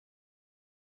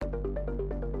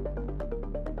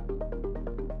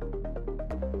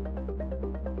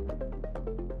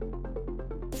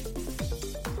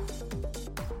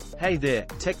Hey there,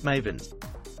 tech mavens.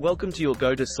 Welcome to your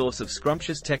go-to source of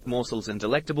scrumptious tech morsels and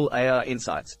delectable AI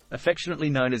insights, affectionately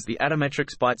known as the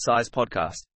Atometrics ByteSize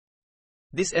podcast.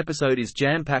 This episode is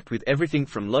jam-packed with everything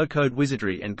from low-code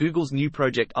wizardry and Google's new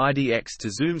project IDX to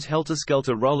Zoom's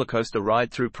helter-skelter rollercoaster ride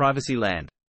through privacy land.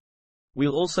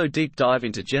 We'll also deep dive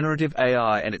into generative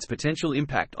AI and its potential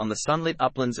impact on the sunlit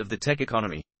uplands of the tech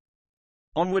economy.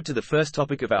 Onward to the first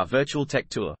topic of our virtual tech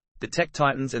tour, the tech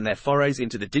titans and their forays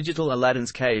into the digital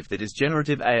Aladdin's cave that is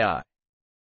generative AI.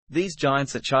 These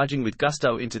giants are charging with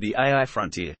gusto into the AI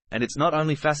frontier, and it's not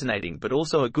only fascinating but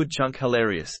also a good chunk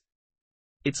hilarious.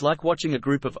 It's like watching a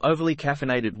group of overly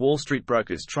caffeinated Wall Street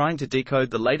brokers trying to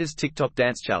decode the latest TikTok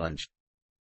dance challenge.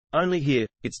 Only here,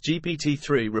 it's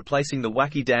GPT-3 replacing the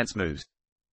wacky dance moves.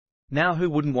 Now who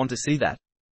wouldn't want to see that?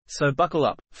 So buckle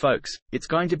up, folks, it's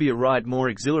going to be a ride more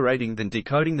exhilarating than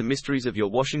decoding the mysteries of your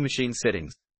washing machine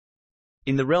settings.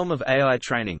 In the realm of AI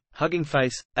training, Hugging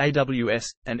Face, AWS,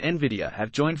 and NVIDIA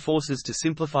have joined forces to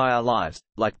simplify our lives,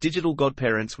 like digital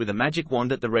godparents with a magic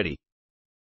wand at the ready.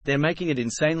 They're making it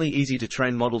insanely easy to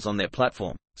train models on their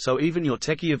platform, so even your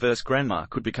techie-averse grandma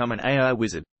could become an AI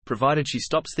wizard, provided she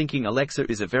stops thinking Alexa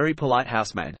is a very polite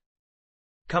housemaid.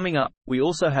 Coming up, we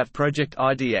also have Project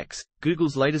IDX,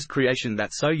 Google's latest creation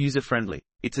that's so user-friendly,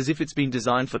 it's as if it's been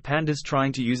designed for pandas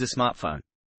trying to use a smartphone.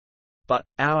 But,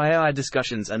 our AI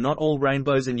discussions are not all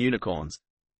rainbows and unicorns.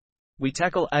 We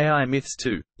tackle AI myths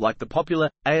too, like the popular,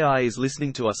 AI is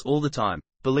listening to us all the time,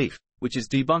 belief, which is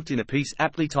debunked in a piece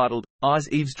aptly titled, Eyes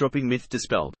Eavesdropping Myth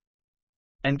Dispelled.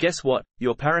 And guess what?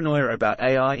 Your paranoia about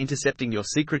AI intercepting your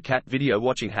secret cat video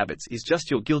watching habits is just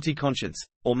your guilty conscience,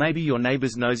 or maybe your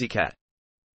neighbor's nosy cat.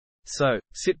 So,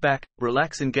 sit back,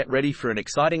 relax and get ready for an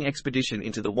exciting expedition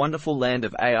into the wonderful land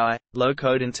of AI,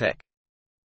 low-code and tech.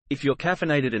 If you're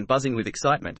caffeinated and buzzing with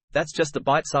excitement, that's just the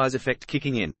bite-size effect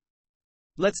kicking in.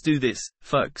 Let's do this,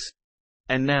 folks.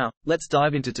 And now, let's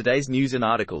dive into today's news and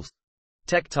articles.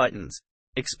 Tech Titans.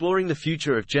 Exploring the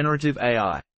future of generative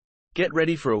AI. Get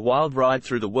ready for a wild ride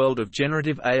through the world of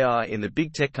generative AI in the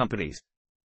big tech companies.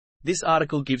 This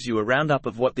article gives you a roundup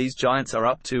of what these giants are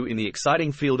up to in the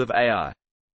exciting field of AI.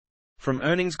 From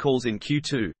earnings calls in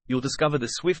Q2, you'll discover the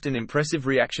swift and impressive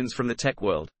reactions from the tech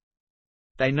world.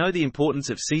 They know the importance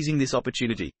of seizing this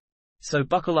opportunity. So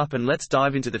buckle up and let's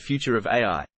dive into the future of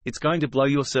AI. It's going to blow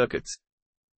your circuits.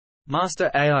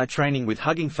 Master AI training with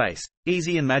Hugging Face,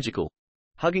 easy and magical.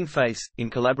 Hugging Face,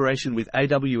 in collaboration with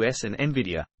AWS and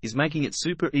NVIDIA, is making it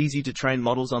super easy to train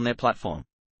models on their platform.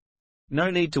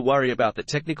 No need to worry about the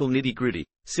technical nitty-gritty,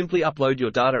 simply upload your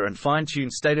data and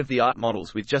fine-tune state-of-the-art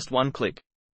models with just one click.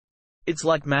 It's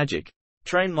like magic.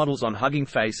 Train models on Hugging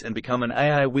Face and become an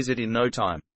AI wizard in no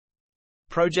time.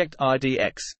 Project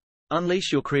IDX.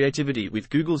 Unleash your creativity with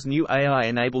Google's new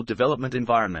AI-enabled development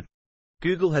environment.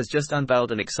 Google has just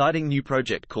unveiled an exciting new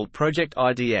project called Project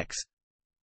IDX.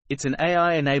 It's an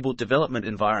AI-enabled development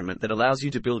environment that allows you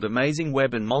to build amazing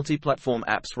web and multi-platform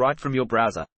apps right from your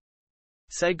browser.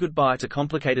 Say goodbye to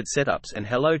complicated setups and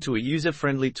hello to a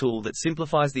user-friendly tool that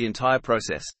simplifies the entire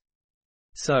process.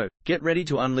 So, get ready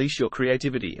to unleash your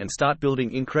creativity and start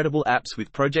building incredible apps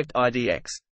with Project IDX.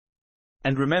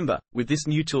 And remember, with this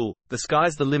new tool, the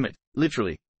sky's the limit,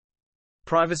 literally.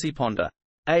 Privacy Ponder.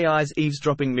 AI's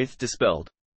eavesdropping myth dispelled.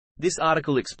 This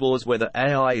article explores whether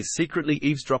AI is secretly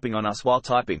eavesdropping on us while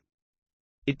typing.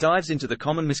 It dives into the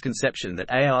common misconception that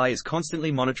AI is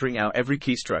constantly monitoring our every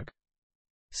keystroke.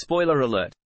 Spoiler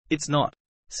alert. It's not.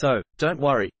 So, don't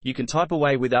worry, you can type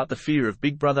away without the fear of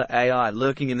Big Brother AI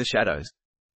lurking in the shadows.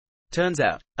 Turns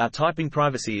out, our typing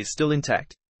privacy is still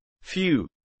intact. Phew.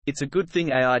 It's a good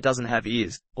thing AI doesn't have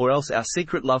ears, or else our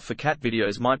secret love for cat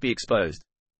videos might be exposed.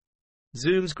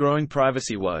 Zoom's growing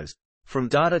privacy woes. From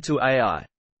data to AI.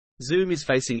 Zoom is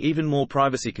facing even more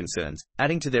privacy concerns,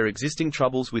 adding to their existing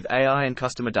troubles with AI and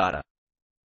customer data.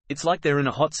 It's like they're in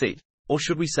a hot seat, or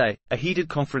should we say, a heated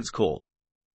conference call.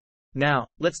 Now,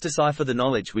 let's decipher the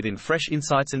knowledge within fresh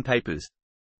insights and papers.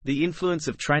 The influence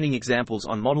of training examples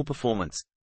on model performance.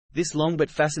 This long but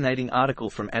fascinating article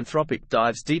from Anthropic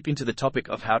dives deep into the topic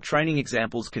of how training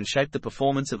examples can shape the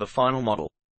performance of a final model.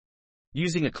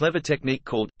 Using a clever technique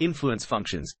called influence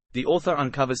functions, the author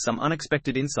uncovers some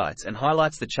unexpected insights and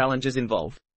highlights the challenges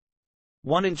involved.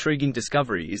 One intriguing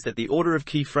discovery is that the order of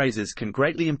key phrases can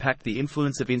greatly impact the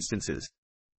influence of instances.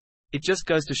 It just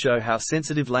goes to show how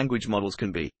sensitive language models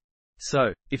can be.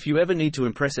 So, if you ever need to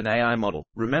impress an AI model,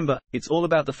 remember, it's all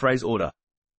about the phrase order.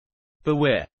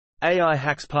 Beware. AI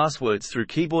hacks passwords through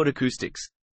keyboard acoustics.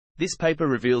 This paper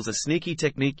reveals a sneaky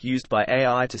technique used by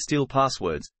AI to steal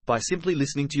passwords, by simply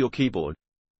listening to your keyboard.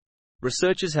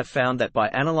 Researchers have found that by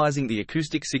analyzing the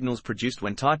acoustic signals produced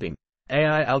when typing,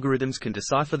 AI algorithms can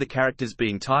decipher the characters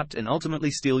being typed and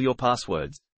ultimately steal your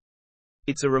passwords.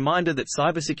 It's a reminder that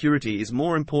cybersecurity is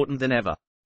more important than ever.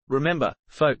 Remember,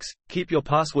 folks, keep your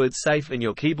passwords safe and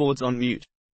your keyboards on mute.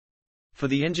 For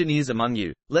the engineers among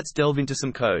you, let's delve into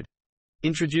some code.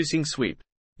 Introducing Sweep,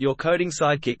 your coding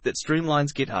sidekick that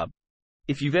streamlines GitHub.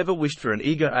 If you've ever wished for an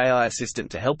eager AI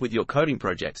assistant to help with your coding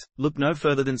projects, look no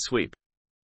further than Sweep.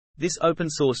 This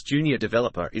open-source junior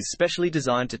developer is specially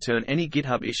designed to turn any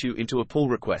GitHub issue into a pull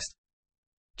request.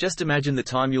 Just imagine the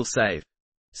time you'll save.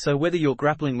 So whether you're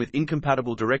grappling with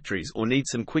incompatible directories or need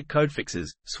some quick code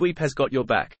fixes, Sweep has got your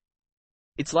back.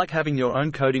 It's like having your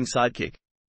own coding sidekick.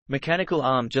 Mechanical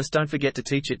arm, just don't forget to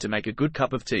teach it to make a good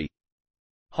cup of tea.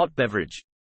 Hot beverage.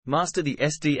 Master the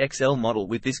SDXL model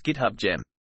with this GitHub gem.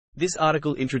 This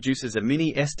article introduces a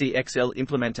mini SDXL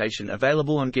implementation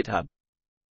available on GitHub.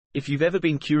 If you've ever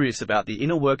been curious about the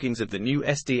inner workings of the new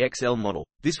SDXL model,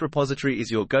 this repository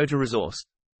is your go-to resource.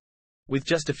 With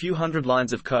just a few hundred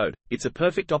lines of code, it's a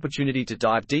perfect opportunity to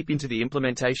dive deep into the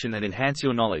implementation and enhance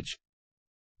your knowledge.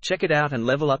 Check it out and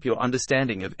level up your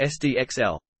understanding of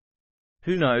SDXL.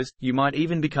 Who knows, you might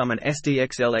even become an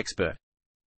SDXL expert.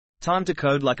 Time to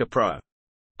code like a pro.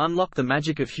 Unlock the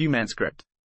magic of HumanScript.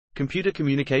 Computer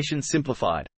communication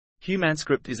simplified.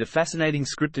 HumanScript is a fascinating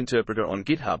script interpreter on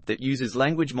GitHub that uses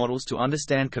language models to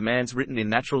understand commands written in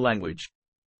natural language.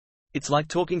 It's like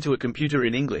talking to a computer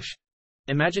in English.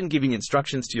 Imagine giving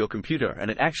instructions to your computer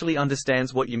and it actually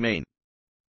understands what you mean.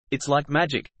 It's like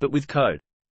magic, but with code.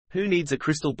 Who needs a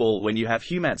crystal ball when you have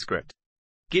HumanScript?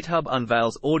 GitHub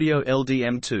unveils Audio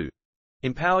LDM 2.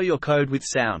 Empower your code with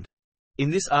sound. In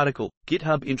this article,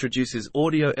 GitHub introduces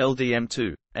Audio LDM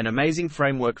 2, an amazing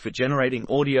framework for generating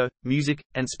audio, music,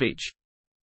 and speech.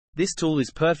 This tool is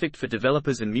perfect for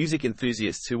developers and music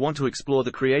enthusiasts who want to explore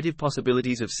the creative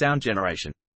possibilities of sound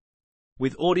generation.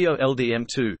 With Audio LDM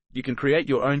 2, you can create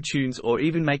your own tunes or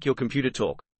even make your computer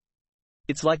talk.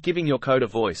 It's like giving your code a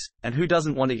voice, and who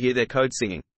doesn't want to hear their code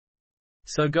singing?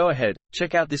 So go ahead,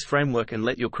 check out this framework and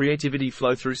let your creativity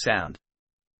flow through sound.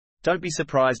 Don't be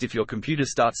surprised if your computer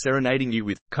starts serenading you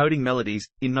with coding melodies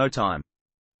in no time.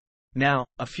 Now,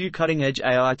 a few cutting-edge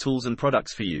AI tools and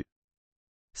products for you.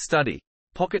 Study.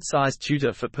 Pocket-sized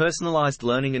tutor for personalized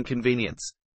learning and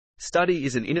convenience. Study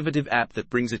is an innovative app that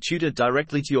brings a tutor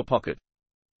directly to your pocket.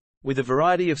 With a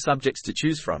variety of subjects to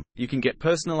choose from, you can get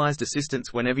personalized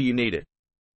assistance whenever you need it.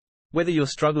 Whether you're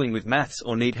struggling with maths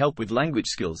or need help with language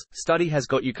skills, Study has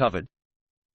got you covered.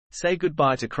 Say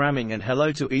goodbye to cramming and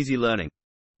hello to easy learning.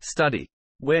 Study,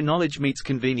 where knowledge meets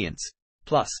convenience.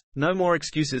 Plus, no more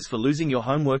excuses for losing your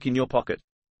homework in your pocket.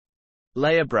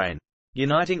 LayerBrain,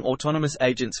 uniting autonomous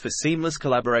agents for seamless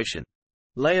collaboration.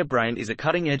 LayerBrain is a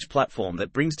cutting-edge platform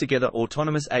that brings together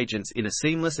autonomous agents in a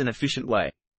seamless and efficient way.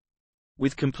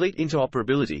 With complete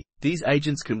interoperability, these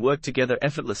agents can work together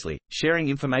effortlessly, sharing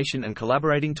information and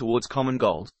collaborating towards common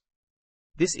goals.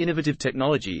 This innovative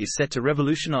technology is set to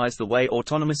revolutionize the way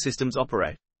autonomous systems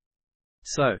operate.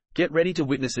 So, get ready to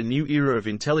witness a new era of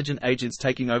intelligent agents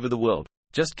taking over the world.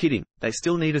 Just kidding, they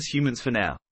still need us humans for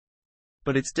now.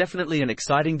 But it's definitely an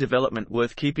exciting development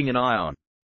worth keeping an eye on.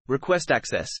 Request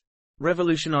access.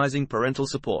 Revolutionizing parental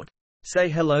support. Say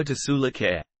hello to Sula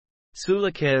Care.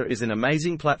 Sula Care is an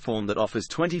amazing platform that offers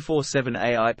 24/7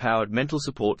 AI-powered mental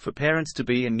support for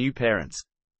parents-to-be and new parents.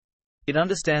 It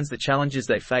understands the challenges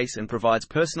they face and provides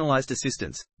personalized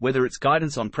assistance, whether it's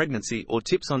guidance on pregnancy or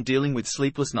tips on dealing with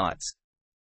sleepless nights.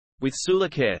 With Sula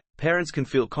Care, parents can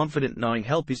feel confident knowing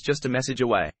help is just a message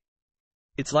away.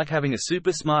 It's like having a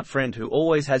super smart friend who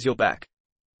always has your back.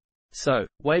 So,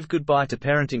 wave goodbye to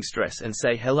parenting stress and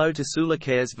say hello to Sula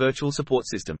Care's virtual support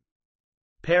system.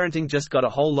 Parenting just got a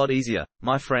whole lot easier,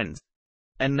 my friends.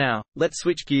 And now, let's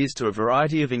switch gears to a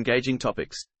variety of engaging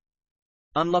topics.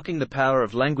 Unlocking the power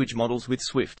of language models with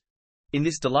Swift. In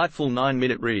this delightful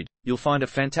 9-minute read, you'll find a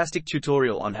fantastic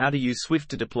tutorial on how to use Swift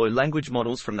to deploy language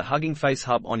models from the Hugging Face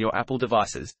hub on your Apple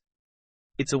devices.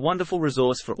 It's a wonderful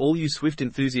resource for all you Swift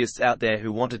enthusiasts out there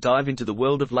who want to dive into the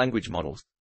world of language models.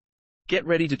 Get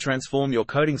ready to transform your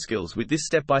coding skills with this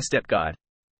step-by-step guide.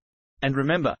 And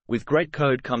remember, with great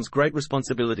code comes great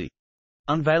responsibility.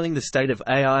 Unveiling the state of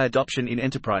AI adoption in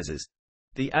enterprises.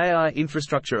 The AI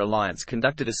Infrastructure Alliance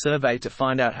conducted a survey to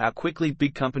find out how quickly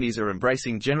big companies are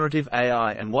embracing generative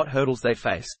AI and what hurdles they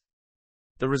face.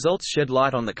 The results shed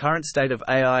light on the current state of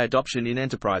AI adoption in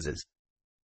enterprises.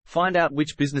 Find out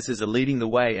which businesses are leading the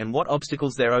way and what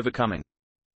obstacles they're overcoming.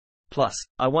 Plus,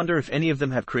 I wonder if any of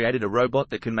them have created a robot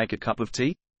that can make a cup of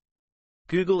tea?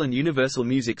 Google and Universal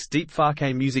Music's Deep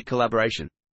Fake music collaboration.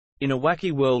 In a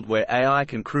wacky world where AI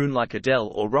can croon like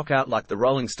Adele or rock out like the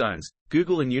Rolling Stones,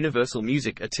 Google and Universal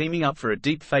Music are teaming up for a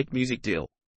deep fake music deal.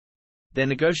 They're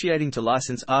negotiating to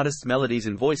license artists' melodies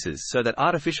and voices so that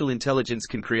artificial intelligence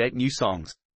can create new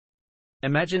songs.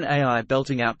 Imagine AI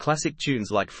belting out classic tunes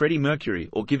like Freddie Mercury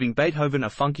or giving Beethoven a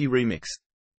funky remix.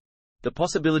 The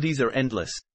possibilities are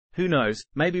endless. Who knows,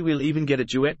 maybe we'll even get a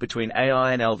duet between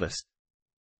AI and Elvis.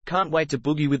 Can't wait to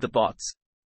boogie with the bots.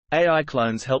 AI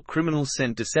clones help criminals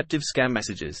send deceptive scam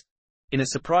messages. In a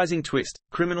surprising twist,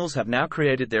 criminals have now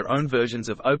created their own versions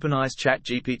of OpenAI's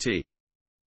ChatGPT.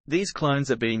 These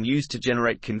clones are being used to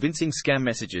generate convincing scam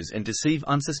messages and deceive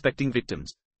unsuspecting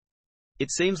victims. It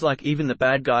seems like even the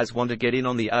bad guys want to get in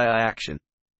on the AI action.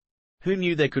 Who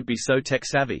knew they could be so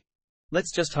tech-savvy?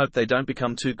 Let's just hope they don't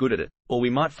become too good at it, or we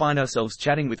might find ourselves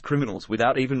chatting with criminals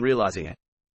without even realizing it.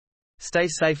 Stay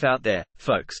safe out there,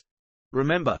 folks.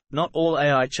 Remember, not all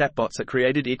AI chatbots are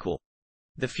created equal.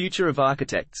 The future of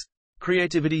architects.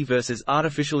 Creativity versus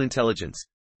artificial intelligence.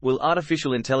 Will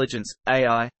artificial intelligence,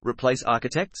 AI, replace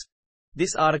architects?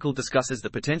 This article discusses the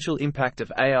potential impact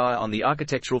of AI on the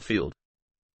architectural field.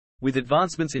 With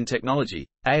advancements in technology,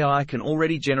 AI can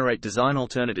already generate design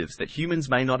alternatives that humans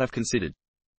may not have considered.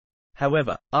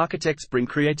 However, architects bring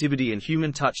creativity and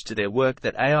human touch to their work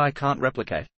that AI can't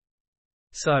replicate.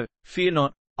 So, fear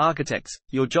not, architects,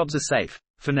 your jobs are safe,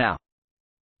 for now.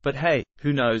 But hey,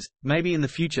 who knows, maybe in the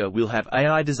future we'll have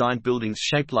AI-designed buildings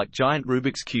shaped like giant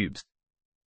Rubik's Cubes.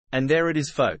 And there it is,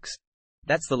 folks.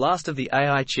 That's the last of the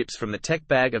AI chips from the tech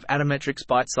bag of Atometrics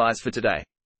ByteSize for today.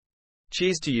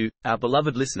 Cheers to you, our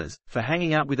beloved listeners, for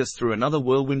hanging out with us through another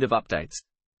whirlwind of updates.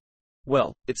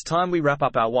 Well, it's time we wrap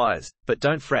up our wires, but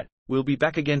don't fret, we'll be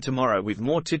back again tomorrow with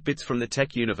more tidbits from the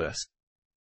tech universe.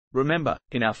 Remember,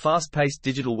 in our fast-paced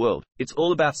digital world, it's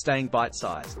all about staying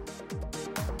bite-sized.